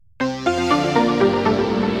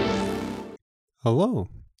Hello,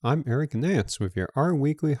 I'm Eric Nance with your R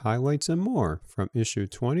Weekly Highlights and More from issue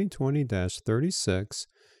 2020-36,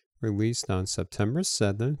 released on September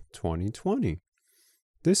 7, 2020.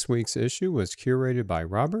 This week's issue was curated by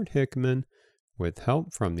Robert Hickman with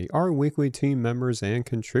help from the R Weekly team members and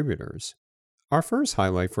contributors. Our first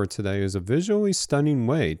highlight for today is a visually stunning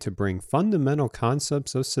way to bring fundamental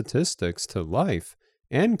concepts of statistics to life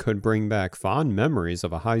and could bring back fond memories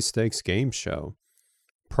of a high-stakes game show.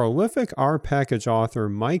 Prolific R package author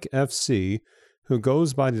Mike FC, who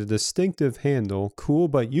goes by the distinctive handle Cool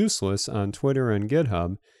But Useless on Twitter and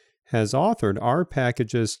GitHub, has authored R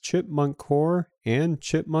packages Chipmunk Core and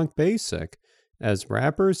Chipmunk Basic as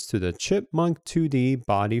wrappers to the Chipmunk 2D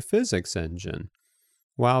body physics engine.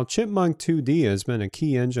 While Chipmunk 2D has been a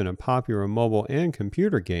key engine of popular mobile and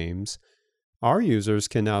computer games, R users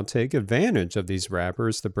can now take advantage of these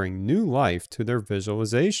wrappers to bring new life to their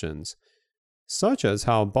visualizations, such as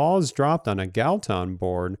how balls dropped on a Galton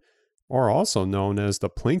board, or also known as the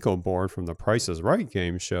Plinko board from the Price is Right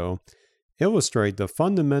game show, illustrate the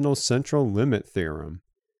fundamental central limit theorem.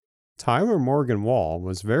 Tyler Morgan Wall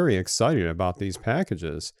was very excited about these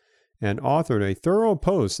packages and authored a thorough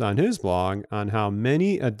post on his blog on how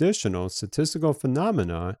many additional statistical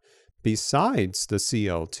phenomena besides the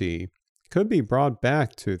CLT could be brought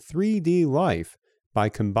back to 3D life by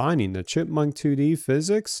combining the Chipmunk 2D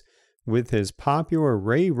physics with his popular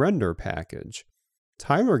Ray Render package.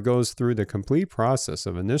 Tyler goes through the complete process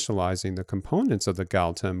of initializing the components of the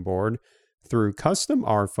Galton board through custom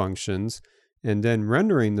R functions and then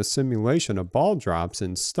rendering the simulation of ball drops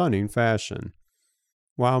in stunning fashion.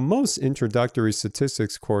 While most introductory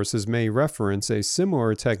statistics courses may reference a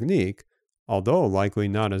similar technique, although likely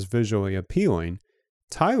not as visually appealing,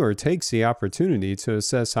 Tyler takes the opportunity to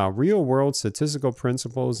assess how real-world statistical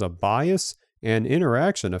principles of bias and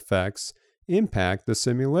interaction effects impact the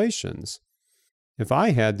simulations. If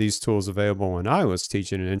I had these tools available when I was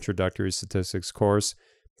teaching an introductory statistics course,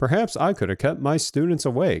 perhaps I could have kept my students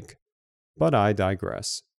awake. But I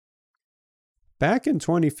digress. Back in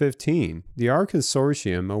 2015, the R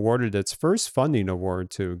Consortium awarded its first funding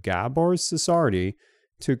award to Gabor Cesardi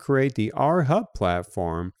to create the R Hub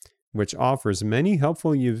platform, which offers many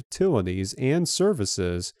helpful utilities and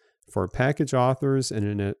services for package authors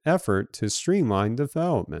in an effort to streamline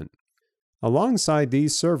development. Alongside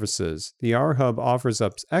these services, the R Hub offers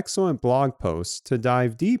up excellent blog posts to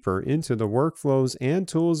dive deeper into the workflows and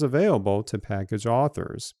tools available to package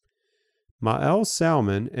authors. Mael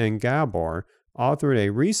Salman and Gabor authored a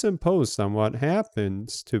recent post on what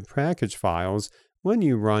happens to package files when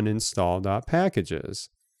you run install.packages.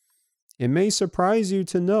 It may surprise you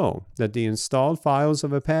to know that the installed files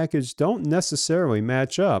of a package don't necessarily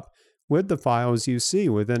match up with the files you see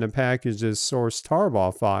within a package's source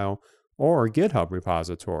tarball file or GitHub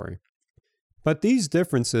repository. But these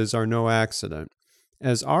differences are no accident,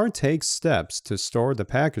 as R takes steps to store the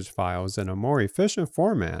package files in a more efficient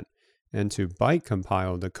format and to byte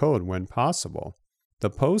compile the code when possible. The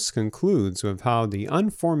post concludes with how the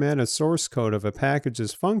unformatted source code of a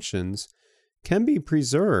package's functions can be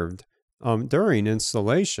preserved during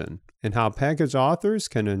installation, and how package authors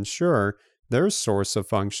can ensure their source of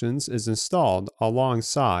functions is installed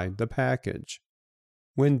alongside the package.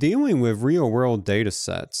 When dealing with real-world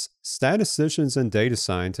datasets, statisticians and data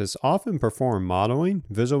scientists often perform modeling,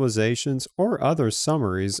 visualizations, or other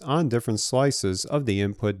summaries on different slices of the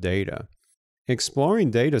input data.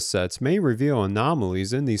 Exploring datasets may reveal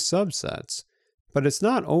anomalies in these subsets, but it's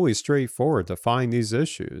not always straightforward to find these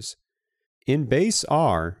issues. In base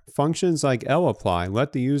R, functions like lapply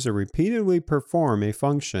let the user repeatedly perform a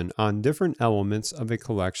function on different elements of a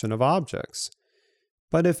collection of objects.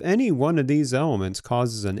 But if any one of these elements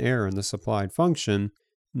causes an error in the supplied function,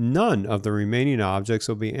 none of the remaining objects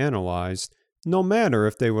will be analyzed, no matter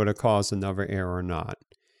if they would have caused another error or not.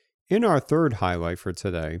 In our third highlight for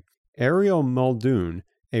today, Ariel Muldoon,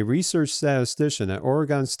 a research statistician at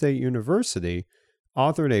Oregon State University,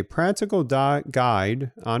 authored a practical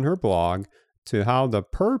guide on her blog to how the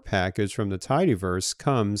per package from the Tidyverse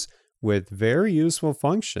comes with very useful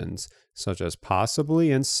functions, such as possibly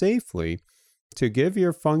and safely, to give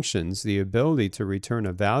your functions the ability to return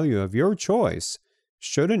a value of your choice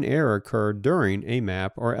should an error occur during a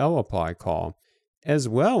map or lapply call, as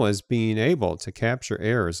well as being able to capture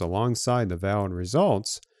errors alongside the valid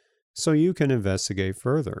results so you can investigate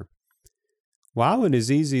further. While it is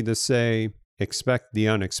easy to say, expect the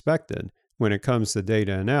unexpected when it comes to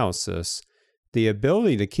data analysis, the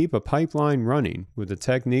ability to keep a pipeline running with the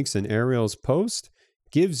techniques in Ariel's post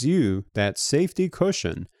gives you that safety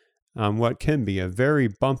cushion on what can be a very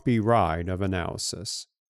bumpy ride of analysis.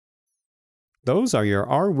 Those are your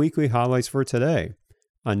R Weekly highlights for today.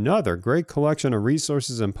 Another great collection of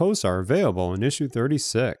resources and posts are available in issue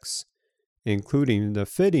 36, including the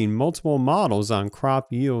fitting multiple models on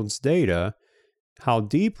crop yields data, how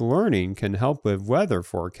deep learning can help with weather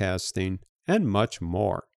forecasting, and much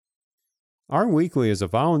more. R Weekly is a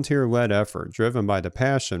volunteer-led effort driven by the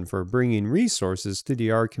passion for bringing resources to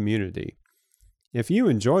the R community. If you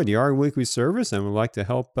enjoy the R Weekly service and would like to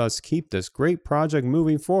help us keep this great project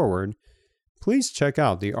moving forward, please check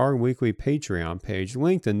out the R Weekly Patreon page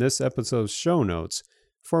linked in this episode's show notes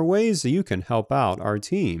for ways that you can help out our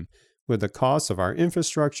team with the cost of our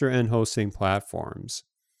infrastructure and hosting platforms.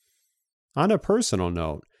 On a personal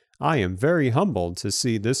note, I am very humbled to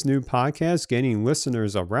see this new podcast gaining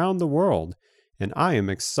listeners around the world, and I am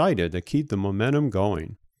excited to keep the momentum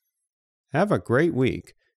going. Have a great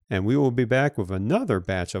week, and we will be back with another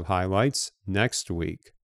batch of highlights next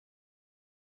week.